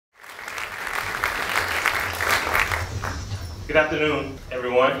Good afternoon,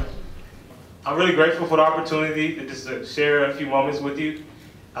 everyone. I'm really grateful for the opportunity to just share a few moments with you.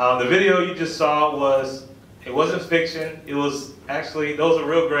 The video you just saw it wasn't fiction. It was actually, those are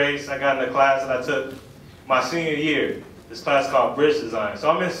real grades I got in the class that I took my senior year. This class called Bridge Design. So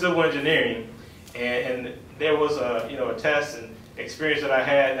I'm in civil engineering, and there was a test and experience that I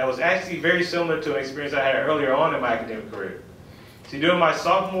had that was actually very similar to an experience I had earlier on in my academic career. See, during my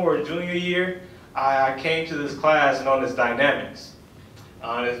sophomore or junior year, I came to this class known as Dynamics.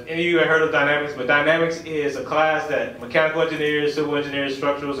 If any of you have heard of Dynamics, but Dynamics is a class that mechanical engineers, civil engineers,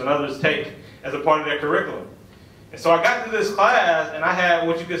 structurals, and others take as a part of their curriculum. And so I got to this class, and I had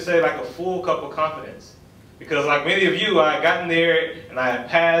what you could say like a full cup of confidence. Because like many of you, I had gotten there, and I had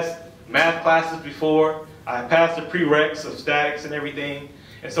passed math classes before. I had passed the prereqs of statics and everything.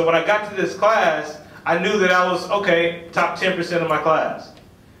 And so when I got to this class, I knew that I was, okay, top 10% of my class.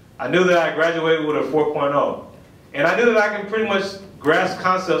 I knew that I graduated with a 4.0. And I knew that I can pretty much grasp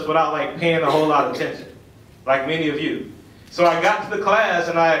concepts without like paying a whole lot of attention, like many of you. So I got to the class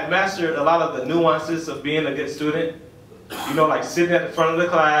and I had mastered a lot of the nuances of being a good student. You know, like sitting at the front of the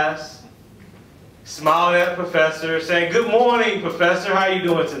class, smiling at the professor, saying, "Good morning, professor, how are you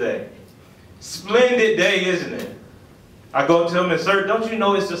doing today? Splendid day, isn't it?" I go to him and, "Sir, don't you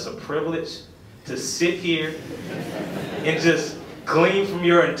know it's just a privilege to sit here and just glean from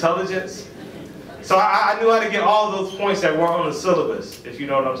your intelligence?" So I knew how to get all of those points that were on the syllabus, if you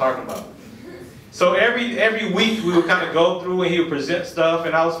know what I'm talking about. So every week we would kind of go through and he would present stuff,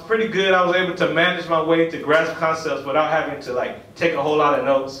 and I was pretty good. I was able to manage my way to grasp concepts without having to like take a whole lot of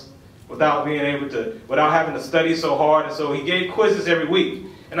notes, without having to study so hard. And so he gave quizzes every week,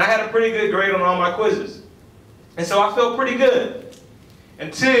 and I had a pretty good grade on all my quizzes. And so I felt pretty good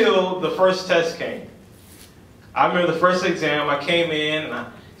until the first test came. I remember the first exam, I came in and I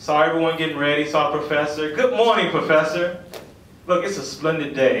saw everyone getting ready, saw a professor. "Good morning, professor. Look, it's a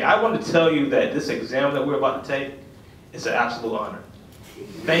splendid day. I want to tell you that this exam that we're about to take is an absolute honor.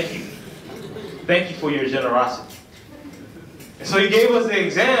 Thank you. Thank you for your generosity." And so he gave us the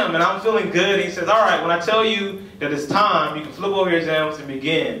exam, and I'm feeling good. He says, "All right, when I tell you that it's time, you can flip over your exams and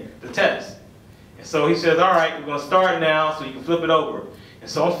begin the test." And so he says, "All right, we're going to start now so you can flip it over." And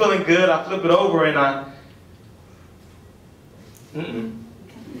so I'm feeling good. I flip it over, and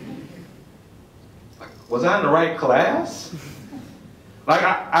was I in the right class? Like,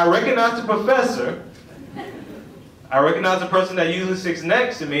 I recognized the professor. I recognized the person that usually sits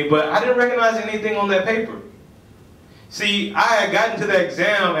next to me, but I didn't recognize anything on that paper. See, I had gotten to the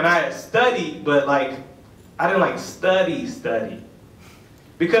exam and I had studied, but like, I didn't like study.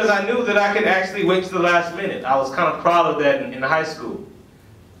 Because I knew that I could actually wait to the last minute. I was kind of proud of that in high school.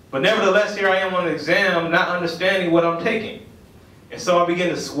 But nevertheless, here I am on the exam, not understanding what I'm taking. And so I begin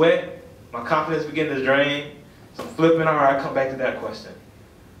to sweat. My confidence began to drain. So I'm flipping. All right, come back to that question.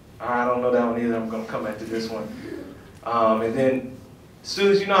 All right, I don't know that one either. I'm going to come back to this one. And then,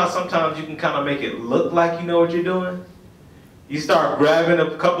 students, you know how sometimes you can kind of make it look like you know what you're doing? You start grabbing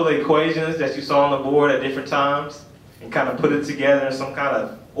a couple of equations that you saw on the board at different times and kind of put it together in some kind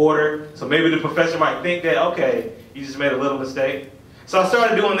of order. So maybe the professor might think that, okay, you just made a little mistake. So I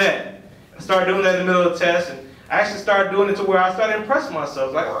started doing that. I started doing that in the middle of the test, and I actually started doing it to where I started impressing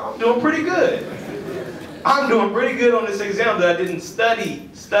myself. Like, oh, I'm doing pretty good. I'm doing pretty good on this exam that I didn't study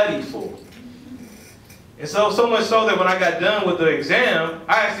for. And so much so that when I got done with the exam,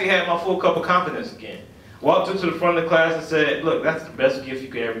 I actually had my full cup of confidence again. Walked up to the front of the class and said, "Look, that's the best gift you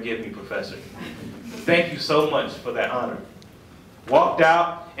could ever give me, professor. Thank you so much for that honor." Walked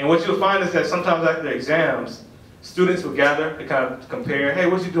out, and what you'll find is that sometimes after the exams, students will gather to kind of compare, "Hey,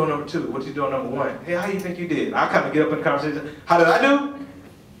 what you doing number 2? What you doing number 1? Hey, how you think you did?" I kind of get up in the conversation. "How did I do?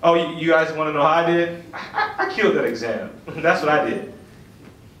 Oh, you guys want to know how I did? I killed that exam." That's what I did.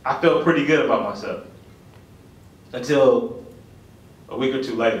 I felt pretty good about myself. Until a week or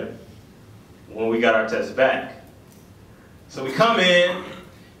two later, when we got our test back. So we come in,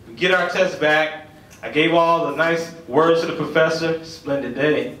 we get our test back. I gave all the nice words to the professor. "Splendid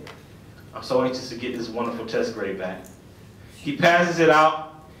day. I'm so anxious to get this wonderful test grade back." He passes it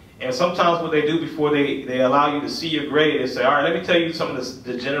out, and sometimes what they do before they allow you to see your grade is say, "All right, let me tell you some of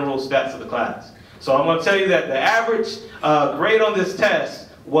the general stats of the class." So I'm going to tell you that the average grade on this test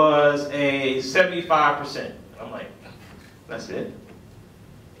was a 75%. I'm like, "That's it?"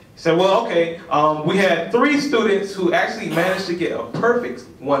 He said, "Well, okay, we had 3 students who actually managed to get a perfect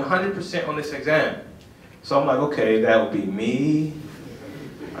 100% on this exam." So I'm like, okay, that would be me.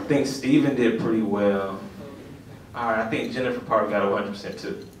 I think Steven did pretty well. All right, I think Jennifer probably got a 100%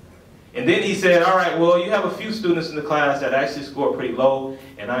 too. And then he said, all right, well, you have a few students in the class that actually score pretty low,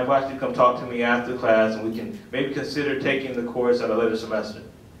 and I invite you to come talk to me after class, and we can maybe consider taking the course at a later semester.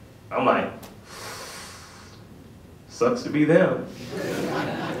 I'm like, sucks to be them.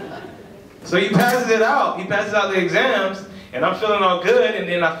 So he passes it out. He passes out the exams, and I'm feeling all good, and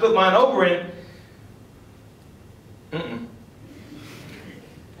then I flip mine over, and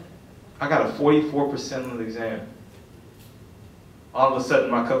I got a 44% on the exam. All of a sudden,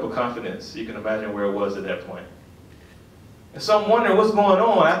 my cup of confidence, you can imagine where it was at that point. And so I'm wondering what's going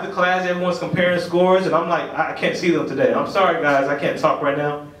on. After class, everyone's comparing scores, and I'm like, I can't see them today. I'm sorry, guys, I can't talk right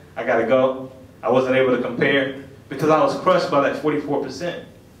now. I gotta go. I wasn't able to compare because I was crushed by that 44%.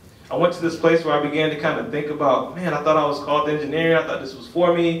 I went to this place where I began to kind of think about, man, I thought I was called to engineering. I thought this was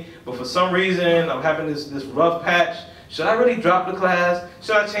for me, but for some reason, I'm having this rough patch. Should I really drop the class?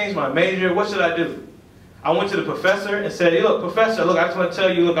 Should I change my major? What should I do? I went to the professor and said, hey, look, professor, look, I just want to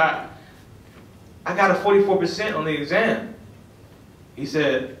tell you, look, I got a 44% on the exam. He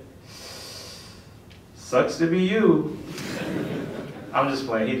said, sucks to be you. I'm just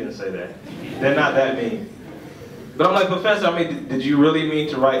playing, he didn't say that. They're not that mean. But I'm like, professor, I mean, did you really mean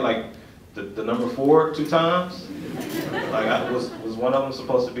to write like the number 4 2 times? Like, was one of them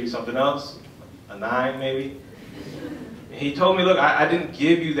supposed to be something else? A 9 maybe? He told me, look, I didn't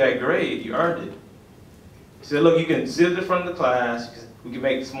give you that grade, you earned it. He said, look, you can sit at the front of the class, we can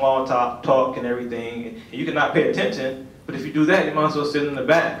make small talk and everything, and you can not pay attention, but if you do that, you might as well sit in the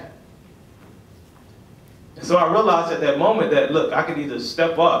back. And so I realized at that moment that, look, I could either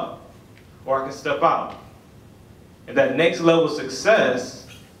step up or I can step out. And that next level of success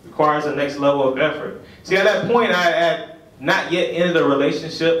requires a next level of effort. See, at that point, I had not yet ended a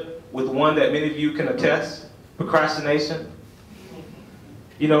relationship with one that many of you can attest, procrastination.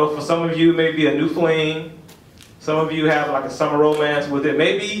 You know, for some of you, maybe a new fling. Some of you have like a summer romance with it.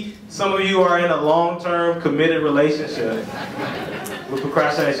 Maybe some of you are in a long-term committed relationship with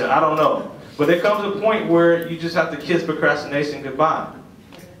procrastination. I don't know. But there comes a point where you just have to kiss procrastination goodbye.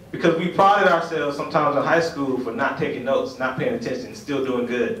 Because we prided ourselves sometimes in high school for not taking notes, not paying attention, still doing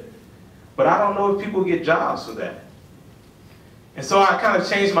good. But I don't know if people get jobs for that. And so I kind of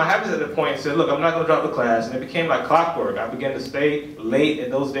changed my habits at that point and said, look, I'm not going to drop the class. And it became like clockwork. I began to stay late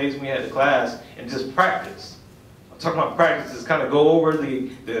in those days when we had the class and just practice. I'm talking about practice is kind of go over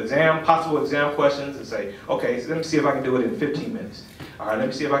the exam, possible exam questions and say, okay, so let me see if I can do it in 15 minutes. All right, let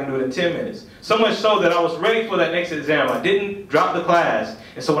me see if I can do it in 10 minutes. So much so that I was ready for that next exam. I didn't drop the class.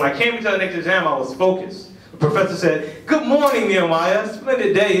 And so when I came into the next exam, I was focused. The professor said, good morning, Nehemiah.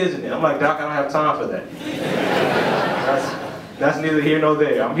 Splendid day, isn't it? I'm like, Doc, I don't have time for that. That's neither here nor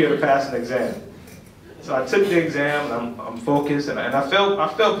there. I'm here to pass an exam. So I took the exam, and I'm focused, and I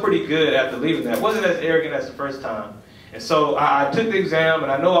felt pretty good after leaving that. It wasn't as arrogant as the first time. And so I took the exam,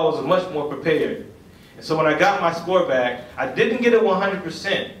 and I know I was much more prepared. And so when I got my score back, I didn't get a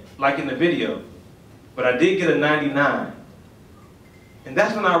 100% like in the video, but I did get a 99. And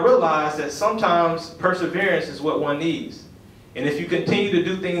that's when I realized that sometimes perseverance is what one needs. And if you continue to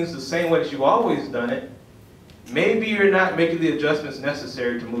do things the same way that you've always done it, maybe you're not making the adjustments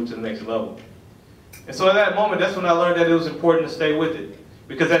necessary to move to the next level. And so at that moment, that's when I learned that it was important to stay with it.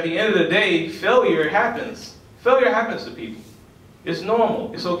 Because at the end of the day, failure happens. Failure happens to people. It's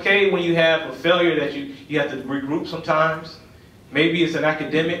normal. It's okay when you have a failure that you have to regroup sometimes. Maybe it's an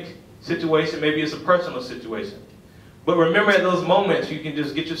academic situation, maybe it's a personal situation. But remember at those moments, you can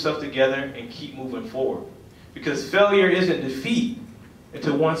just get yourself together and keep moving forward. Because failure isn't defeat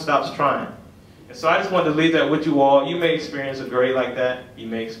until one stops trying. And so I just wanted to leave that with you all. You may experience a grade like that. You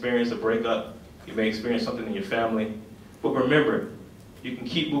may experience a breakup. You may experience something in your family. But remember, you can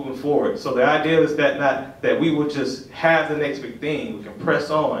keep moving forward. So the idea is that not that we will just have the next big thing. We can press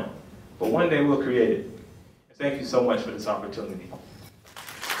on. But one day we'll create it. Thank you so much for this opportunity.